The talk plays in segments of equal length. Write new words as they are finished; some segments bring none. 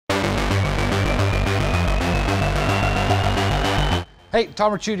Hey,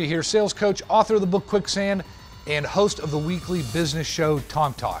 Tom Ricciuti here, sales coach, author of the book Quicksand, and host of the weekly business show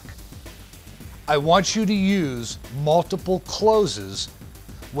Tom Talk. I want you to use multiple closes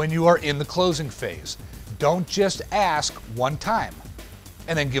when you are in the closing phase. Don't just ask one time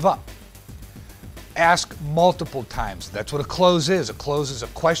and then give up. Ask multiple times. That's what a close is. A close is a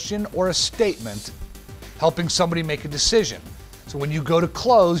question or a statement helping somebody make a decision. So when you go to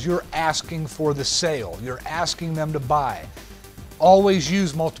close, you're asking for the sale. You're asking them to buy. Always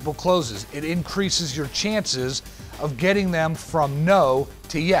use multiple closes. It increases your chances of getting them from no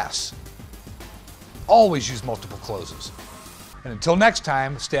to yes. Always use multiple closes. And until next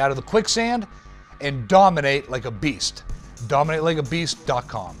time, stay out of the quicksand and dominate like a beast.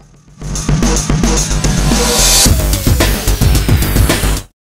 DominateLikeAbeast.com.